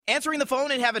answering the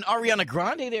phone and having Ariana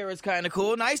Grande there is kind of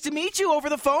cool. Nice to meet you over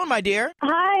the phone, my dear.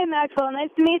 Hi, Maxwell. Nice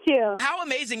to meet you. How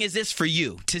amazing is this for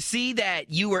you to see that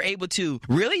you were able to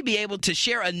really be able to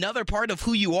share another part of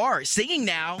who you are singing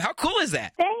now? How cool is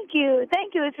that? Thank you.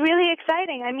 Thank you. It's really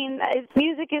exciting. I mean,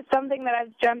 music is something that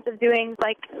I've dreamt of doing,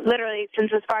 like, literally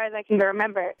since as far as I can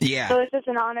remember. Yeah. So it's just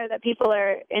an honor that people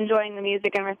are enjoying the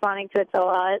music and responding to it so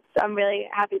well. I'm really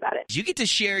happy about it. You get to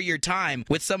share your time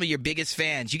with some of your biggest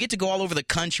fans. You get to go all over the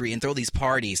country and throw these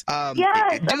parties.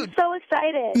 Yes, dude, I'm so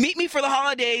excited. Meet Me for the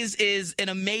Holidays is an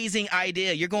amazing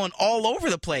idea. You're going all over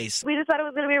the place. We just thought it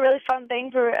was going to be a really fun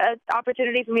thing for an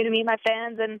opportunity for me to meet my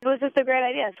fans, and it was just a great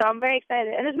idea. So I'm very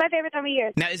excited. And it's my favorite time of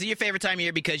year. Now, is it your favorite time of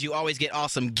year because you always get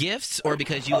awesome gifts or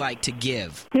because you like to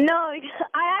give? No,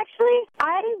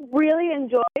 I really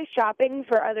enjoy shopping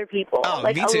for other people. Oh,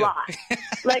 like me too. A lot.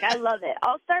 Like, I love it.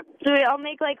 I'll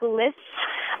make like lists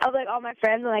of like all my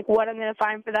friends and like what I'm going to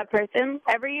find for that person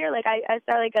every year. Like I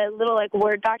start like a little like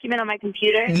Word document on my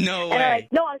computer. No way. And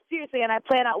no, seriously, and I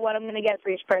plan out what I'm going to get for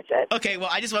each person. Okay, well,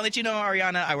 I just want to let you know,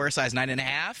 Ariana, I wear a size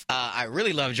 9.5. I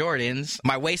really love Jordans.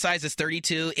 My waist size is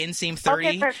 32, inseam 30.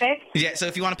 Okay, perfect. Yeah, so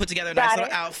if you want to put together a nice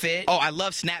little outfit. Oh, I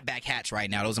love snapback hats right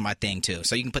now. Those are my thing, too.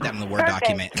 So you can put that in the Word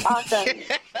document. Awesome.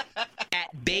 At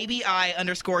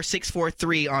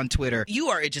baby_643 on Twitter. You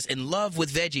are just in love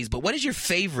with veggies, but what is your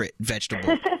favorite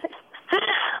vegetable?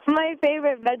 My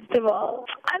favorite vegetable.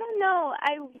 I don't know.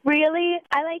 I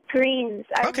like greens.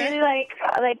 I really like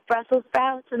Brussels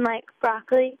sprouts and like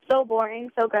broccoli. So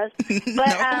boring, so gross.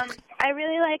 But I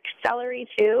really like celery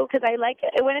too because I like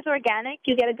it when it's organic.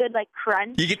 You get a good like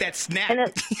crunch. You get that snap. And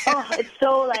it's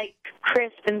so like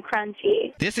crisp and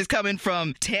crunchy. This is coming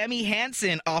from Tammy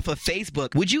Hansen off of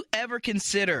Facebook. Would you ever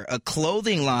consider a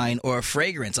clothing line or a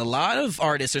fragrance? A lot of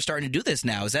artists are starting to do this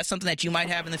now. Is that something that you might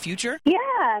have in the future?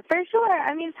 Yeah, for sure.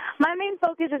 I mean, my main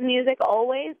focus is music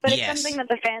always, but Yes. it's something that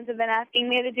the fans have been asking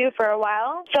me to do for a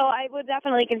while. So I would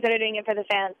definitely consider doing it for the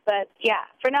fans. But yeah,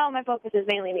 for now, my focus is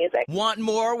mainly music. Want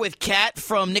more with Kat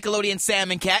from Nickelodeon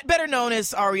Sam and Cat, better known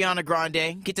as Ariana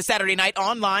Grande? Get to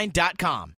SaturdayNightOnline.com.